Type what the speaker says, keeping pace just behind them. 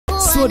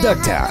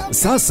Swadakta,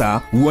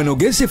 sasa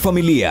wanogeshe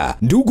familia,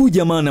 ndugu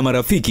jamaa na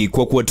marafiki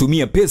kwa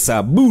kuwatumia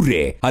pesa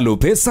bure. Halo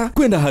Pesa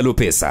kwenda Halo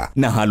Pesa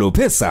na Halo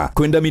Pesa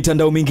kwenda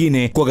mitandao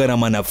mingine kwa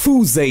gharama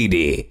nafuu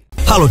zaidi.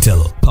 Halotel,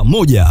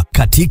 pamoja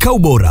katika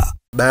ubora.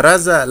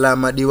 Baraza la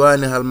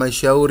Madiwani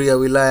halmshauri ya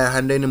wilaya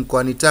Handeni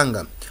mkoani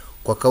Tanga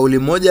kwa kauli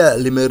moja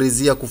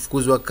limeridhia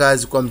kufukuzwa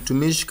kazi kwa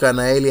mtumishi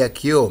Cannael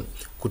Akyoo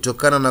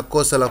kutokana na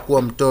kosa la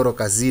kuwa mtoro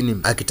kazini.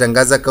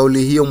 Akitangaza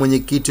kauli hiyo,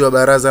 mwenyekiti wa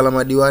Baraza la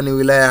Madiwani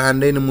wilaya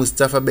Handeni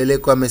Mustaph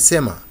Beleko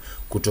amesema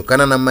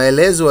kutokana na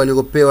maelezo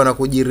waliopewa na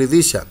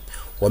kujiridhisha,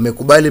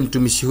 wamekubali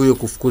mtumishi huyo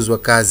kufukuzwa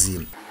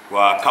kazi.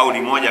 Kwa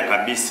kauli moja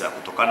kabisa,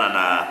 kutokana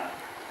na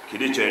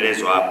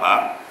kilichoelezwa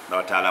hapa na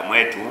wataalamu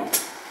wetu,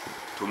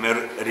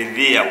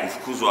 tumeridhia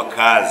kufukuzwa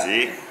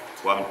kazi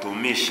kwa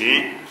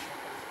mtumishi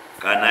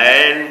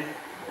Cannael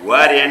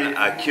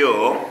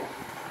Akyoo,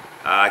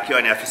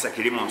 akiwa ni afisa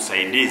kilimo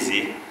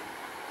msaidizi.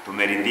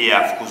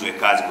 Tumeridhia afukuzwe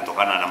kazi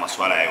kutokana na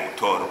masuala ya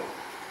utoro.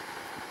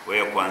 Kwa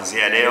hiyo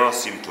kuanzia leo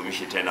si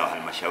mtumishi tena wa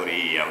halmashauri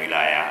hii ya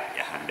wilaya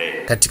ya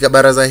Handeni. Katika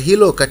baraza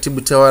hilo,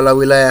 katibu tawala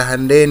wilaya ya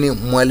Handeni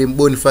Mwalimu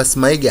Boniface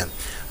Maiga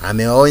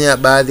amewaonya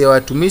baadhi ya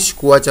watumishi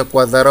kuacha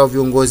kuwadharau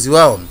viongozi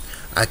wao,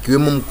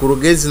 akiwemo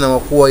mkurugenzi na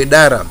wakuu wa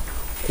idara,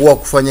 kuwa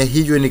kufanya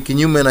hivyo ni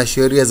kinyume na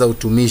sheria za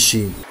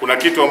utumishi. Kuna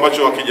kitu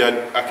ambacho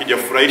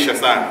akijafurahisha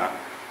sana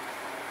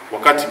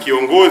wakati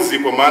kiongozi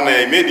kwa maana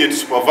ya immediate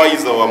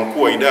supervisor wa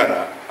mkuu wa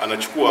idara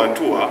anachukua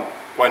hatua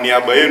kwa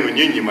niaba yenu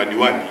nyinyi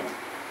madiwani,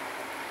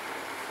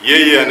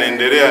 yeye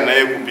anaendelea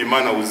naye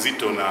kupimana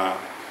uzito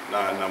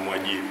na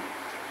mwajiri,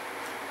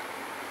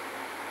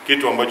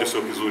 kitu ambacho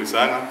sio kizuri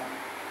sana.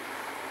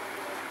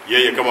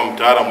 Yeye kama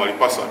mtaalamu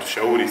alipaswa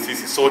atushauri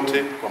sisi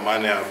sote kwa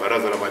maana ya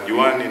baraza la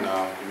madiwani na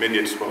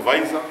immediate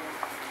supervisor,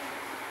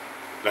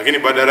 lakini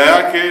badala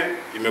yake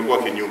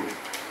imekuwa kinyume.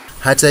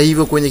 Hata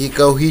hivyo, kwenye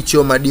kikao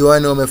hicho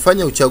madiwani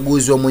wamefanya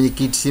uchaguzi wa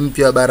mwenyekiti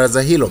mpya wa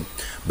baraza hilo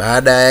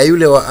baada ya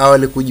yule wa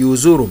awali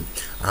kujiuzuru,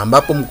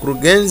 ambapo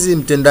mkurugenzi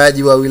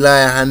mtendaji wa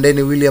wilaya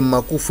Handeni William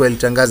Makufu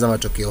alitangaza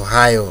matokeo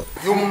hayo.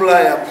 Jumla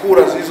ya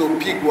kura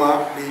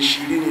zilizopigwa ni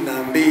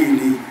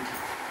 22.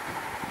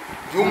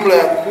 Jumla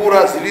ya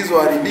kura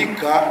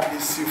zilizoharibika ni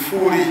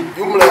 0.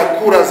 Jumla ya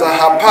kura za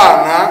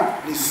hapana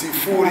ni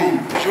 0.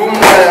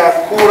 Jumla ya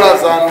kura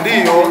za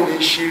ndio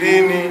ni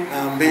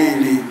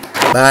 22.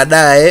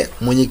 Baadaye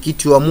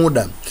mwenyekiti wa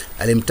muda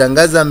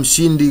alimtangaza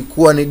mshindi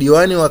kuwa ni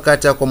diwani wa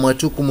kata kwa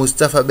Matuku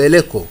Mustaph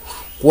Beleko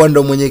kuwa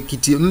ndo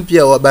mwenyekiti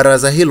mpya wa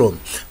baraza hilo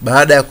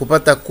baada ya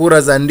kupata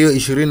kura za ndio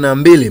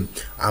 22,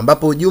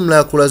 ambapo jumla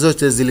ya kura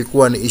zote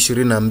zilikuwa ni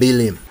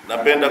 22.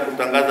 Napenda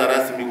kutangaza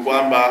rasmi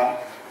kwamba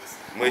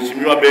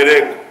Mheshimiwa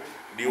Beleko,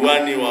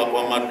 diwani wa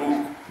kwa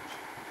Matuku,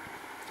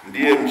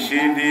 ndiye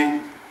mshindi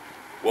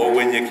wa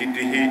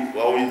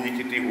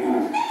wenyekiti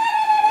huu.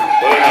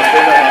 Kwa hiyo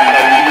napenda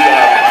namkaribisha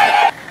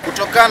hapa.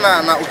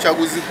 Kutokana na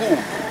uchaguzi huu,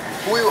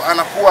 huyu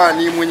anakuwa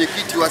ni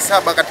mwenyekiti wa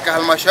 7 katika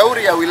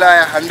halmashauri ya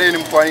wilaya Handeni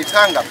mkoani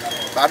Tanga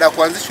baada ya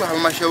kuanzishwa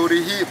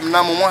halmashauri hii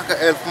mnamo mwaka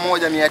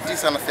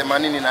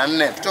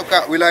 1984.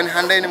 Kutoka wilayani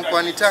Handeni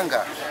mkoani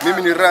Tanga,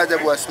 mimi ni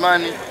Rajabu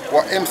Asmani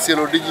wa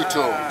MCL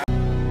Digital.